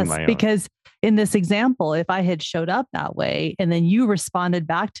 on Yes. my own. Because in this example, if I had showed up that way and then you responded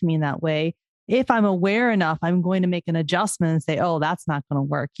back to me in that way, if I'm aware enough, I'm going to make an adjustment and say, oh, that's not going to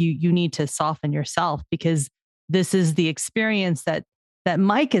work. You need to soften yourself because this is the experience that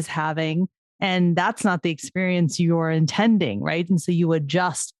Mike is having. And that's not the experience you're intending, right? And so you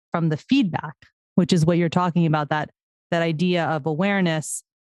adjust from the feedback, which is what you're talking about, that idea of awareness,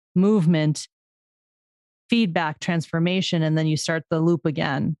 movement, feedback, transformation, and then you start the loop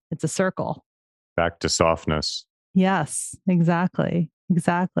again. It's a circle. Back to softness. Yes, exactly.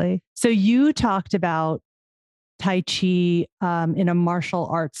 Exactly. So you talked about Tai Chi in a martial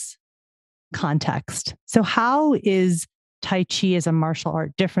arts context. So how is Tai Chi as a martial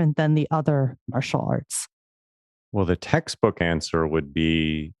art different than the other martial arts? Well, the textbook answer would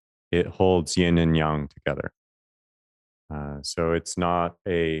be it holds yin and yang together. So it's not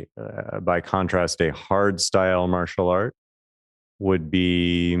by contrast, a hard style martial art would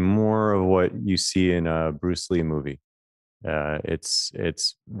be more of what you see in a Bruce Lee movie.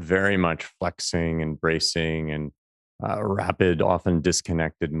 It's very much flexing and bracing and rapid, often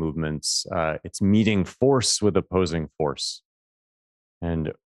disconnected movements. It's meeting force with opposing force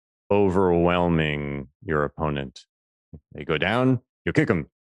and overwhelming your opponent. They go down, you kick them,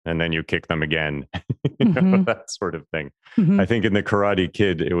 and then you kick them again. Mm-hmm. That sort of thing. Mm-hmm. I think in the Karate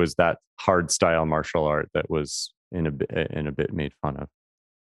Kid, it was that hard style martial art that was in a bit made fun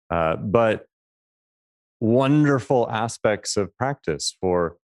of. But wonderful aspects of practice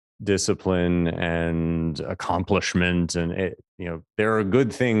for discipline and accomplishment, and there are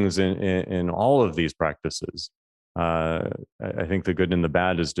good things in all of these practices. I think the good and the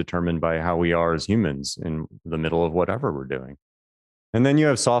bad is determined by how we are as humans in the middle of whatever we're doing. And then you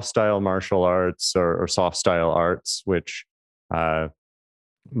have soft style martial arts or soft style arts, which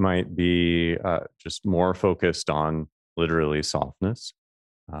might be just more focused on literally softness.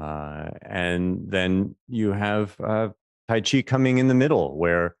 And then you have Tai Chi coming in the middle,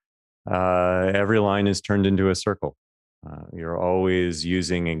 where every line is turned into a circle. You're always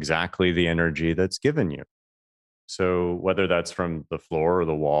using exactly the energy that's given you. So whether that's from the floor or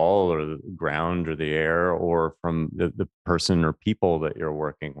the wall or the ground or the air or from the person or people that you're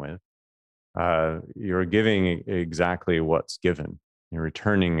working with, you're giving exactly what's given. You're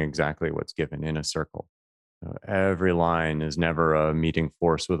returning exactly what's given in a circle. So every line is never a meeting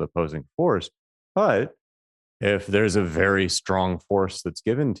force with opposing force. But if there's a very strong force that's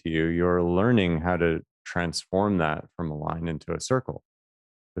given to you, you're learning how to transform that from a line into a circle.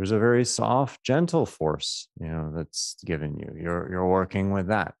 There's a very soft, gentle force, that's given you. You're working with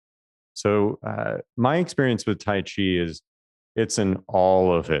that. So my experience with Tai Chi is it's an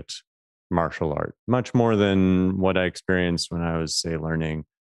all of it martial art, much more than what I experienced when I was, say, learning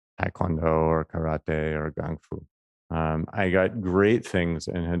Taekwondo or karate or Kung Fu. I got great things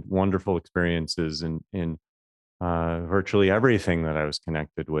and had wonderful experiences in virtually everything that I was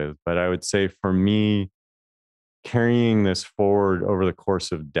connected with. But I would say for me, carrying this forward over the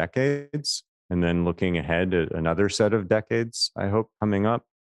course of decades and then looking ahead at another set of decades, I hope coming up,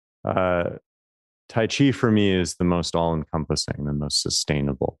 Tai Chi for me is the most all encompassing, the most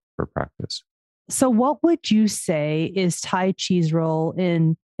sustainable for practice. So what would you say is Tai Chi's role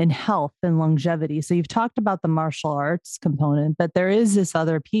in health and longevity? So you've talked about the martial arts component, but there is this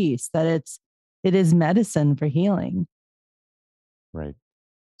other piece that it is medicine for healing. Right.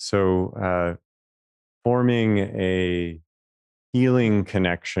 So forming a healing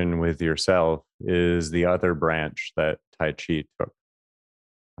connection with yourself is the other branch that Tai Chi took.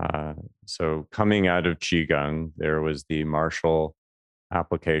 So coming out of Qigong, there was the martial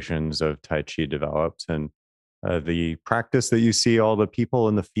applications of Tai Chi developed, and the practice that you see all the people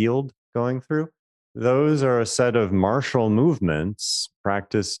in the field going through, those are a set of martial movements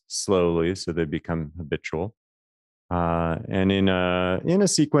practiced slowly so they become habitual, and in a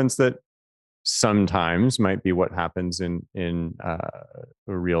sequence that sometimes might be what happens in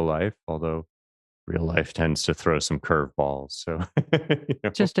real life, although real life tends to throw some curveballs. So, you know,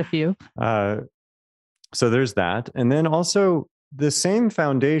 Just a few. uh, so there's that. And then also the same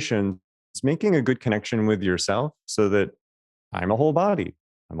foundation is making a good connection with yourself so that I'm a whole body.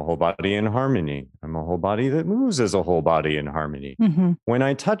 I'm a whole body in harmony. I'm a whole body that moves as a whole body in harmony. Mm-hmm. When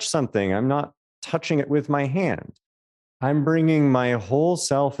I touch something, I'm not touching it with my hand. I'm bringing my whole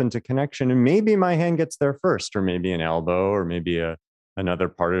self into connection, and maybe my hand gets there first, or maybe an elbow, or maybe another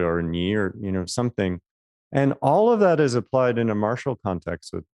part or a knee, or something. And all of that is applied in a martial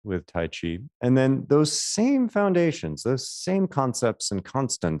context with Tai Chi. And then those same foundations, those same concepts and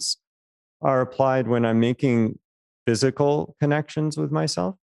constants are applied when I'm making physical connections with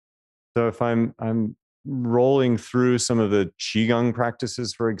myself. So if I'm rolling through some of the qigong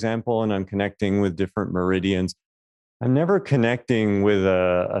practices, for example, and I'm connecting with different meridians, I'm never connecting with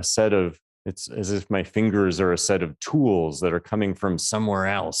a set of, it's as if my fingers are a set of tools that are coming from somewhere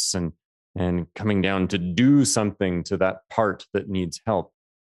else and coming down to do something to that part that needs help.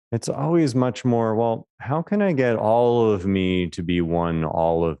 It's always much more, well, how can I get all of me to be one,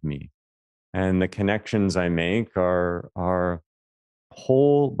 all of me? And the connections I make are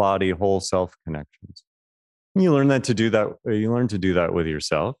whole body, whole self connections. You learn that to do that. You learn to do that with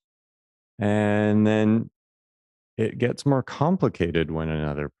yourself. And then it gets more complicated when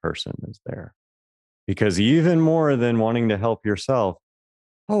another person is there. Because even more than wanting to help yourself,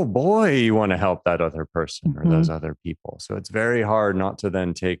 oh boy, you want to help that other person or those other people. So it's very hard not to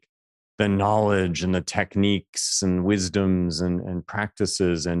then take the knowledge and the techniques and wisdoms and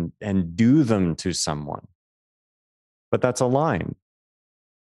practices and do them to someone. But that's a line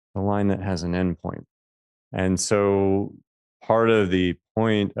that has an endpoint. And so part of the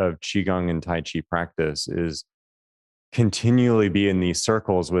point of Qigong and Tai Chi practice is continually be in these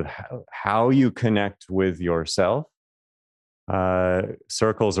circles with how you connect with yourself,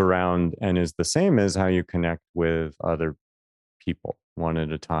 circles around, and is the same as how you connect with other people, one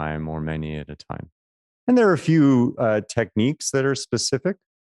at a time or many at a time. And there are a few techniques that are specific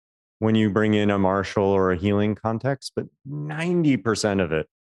when you bring in a martial or a healing context, but 90% of it,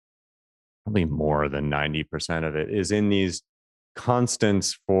 probably more than 90% of it, is in these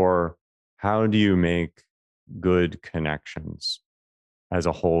constants for how do you make good connections as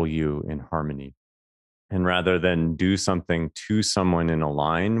a whole you in harmony. And rather than do something to someone in a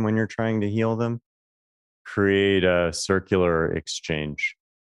line when you're trying to heal them, create a circular exchange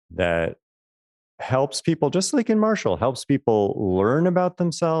that helps people, just like in martial, helps people learn about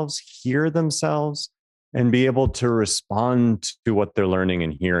themselves, hear themselves, and be able to respond to what they're learning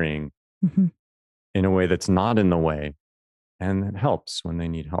and hearing in a way that's not in the way, and that helps when they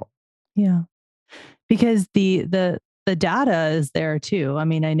need help. Yeah. Because the data is there too. I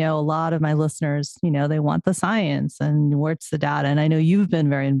mean, I know a lot of my listeners, they want the science and where's the data. And I know you've been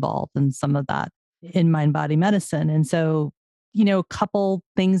very involved in some of that in mind body medicine. And so, a couple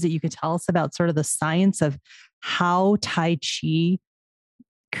things that you could tell us about sort of the science of how Tai Chi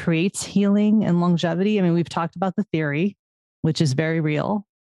creates healing and longevity. I mean, we've talked about the theory, which is very real,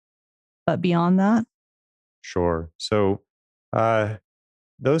 but beyond that. Sure. So,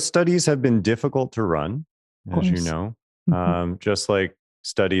 those studies have been difficult to run, as you know, just like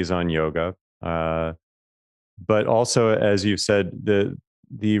studies on yoga. But also, as you said,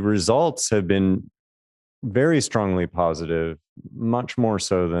 the results have been very strongly positive, much more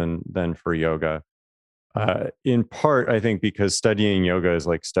so than for yoga. In part, I think because studying yoga is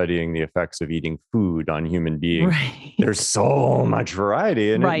like studying the effects of eating food on human beings. Right. There's so much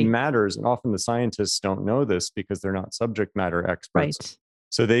variety, and Right. it matters. And often the scientists don't know this because they're not subject matter experts. Right.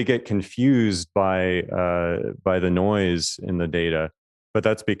 So they get confused by the noise in the data. But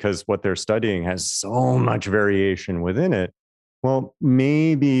that's because what they're studying has so much variation within it. Well,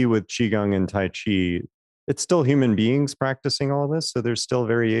 maybe with Qigong and Tai Chi, it's still human beings practicing all this. So there's still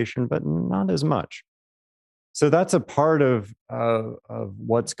variation, but not as much. So that's a part of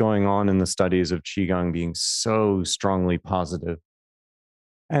what's going on in the studies of Qigong being so strongly positive.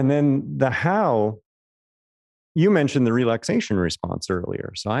 And then the how, you mentioned the relaxation response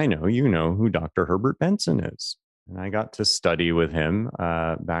earlier. So I know you know who Dr. Herbert Benson is. And I got to study with him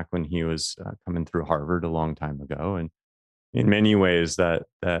back when he was coming through Harvard a long time ago. And in many ways that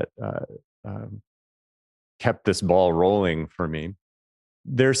kept this ball rolling for me.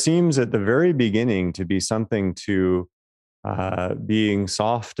 There seems at the very beginning to be something to being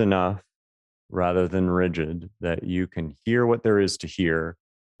soft enough rather than rigid that you can hear what there is to hear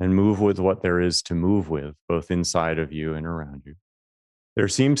and move with what there is to move with, both inside of you and around you. There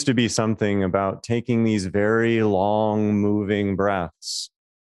seems to be something about taking these very long moving breaths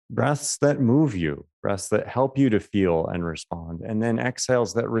that move you, breaths that help you to feel and respond, and then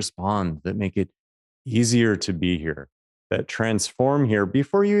exhales that respond, that make it easier to be here, that transform here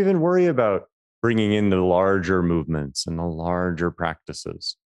before you even worry about bringing in the larger movements and the larger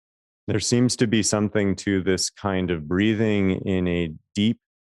practices. There seems to be something to this kind of breathing in a deep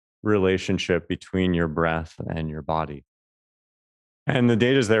relationship between your breath and your body. And the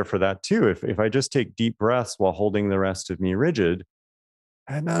data is there for that too. If I just take deep breaths while holding the rest of me rigid,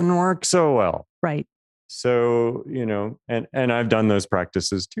 it doesn't work so well. Right. So, and I've done those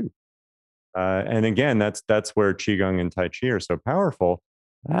practices too. And again, that's where Qigong and Tai Chi are so powerful.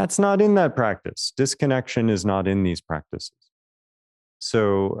 That's not in that practice. Disconnection is not in these practices.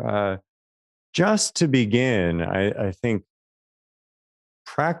 So just to begin, I think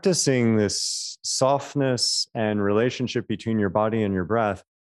practicing this softness and relationship between your body and your breath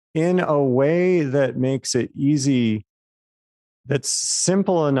in a way that makes it easy, that's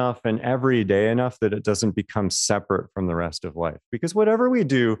simple enough and everyday enough that it doesn't become separate from the rest of life. Because whatever we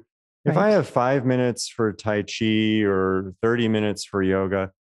do, if I have 5 minutes for Tai Chi or 30 minutes for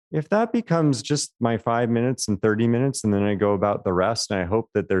yoga, if that becomes just my 5 minutes and 30 minutes, and then I go about the rest, and I hope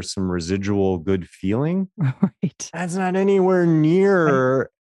that there's some residual good feeling, that's not anywhere near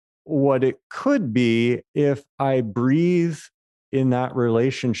what it could be if I breathe in that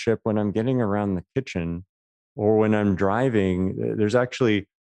relationship when I'm getting around the kitchen or when I'm driving.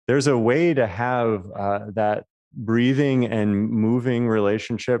 There's a way to have that breathing and moving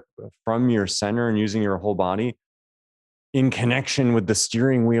relationship from your center and using your whole body in connection with the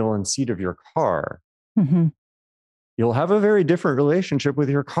steering wheel and seat of your car. Mm-hmm. You'll have a very different relationship with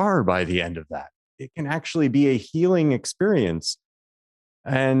your car by the end of that. It can actually be a healing experience.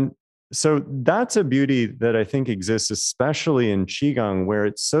 And so that's a beauty that I think exists, especially in Qigong, where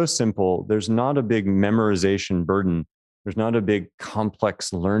it's so simple. There's not a big memorization burden. There's not a big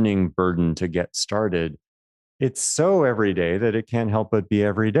complex learning burden to get started. It's so everyday that it can't help but be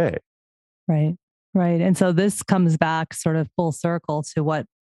every day. Right. Right. And so this comes back sort of full circle to what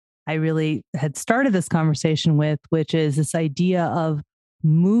I really had started this conversation with, which is this idea of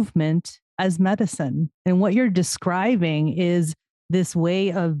movement as medicine. And what you're describing is this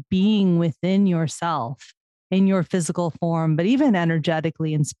way of being within yourself in your physical form, but even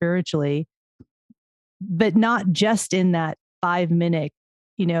energetically and spiritually, but not just in that 5-minute,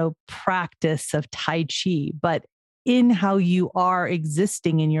 practice of Tai Chi, but in how you are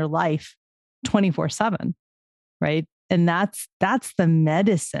existing in your life 24/7, right? And that's the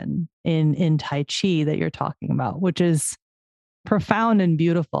medicine in Tai Chi that you're talking about, which is profound and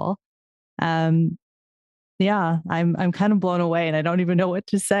beautiful. Yeah, I'm kind of blown away, and I don't even know what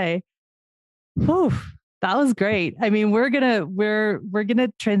to say. Whew, that was great. I mean, we're gonna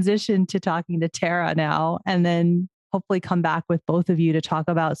transition to talking to Tara now, and then hopefully come back with both of you to talk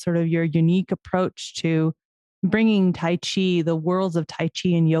about sort of your unique approach to bringing Tai Chi, the worlds of Tai Chi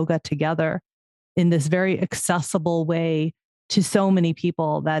and yoga together in this very accessible way to so many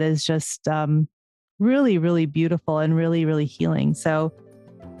people that is just really, really beautiful and really, really healing. So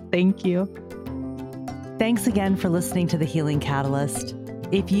thank you. Thanks again for listening to The Healing Catalyst.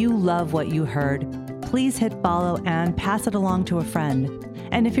 If you love what you heard, please hit follow and pass it along to a friend.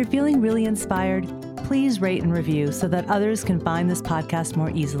 And if you're feeling really inspired, please rate and review so that others can find this podcast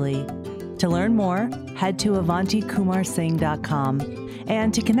more easily. To learn more, head to AvantiKumarSingh.com.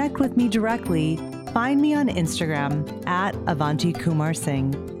 And to connect with me directly, find me on Instagram at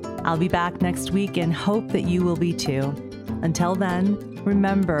AvantiKumarSingh. I'll be back next week and hope that you will be too. Until then,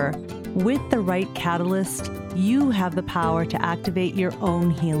 remember, with the right catalyst, you have the power to activate your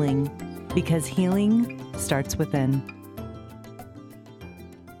own healing, because healing starts within.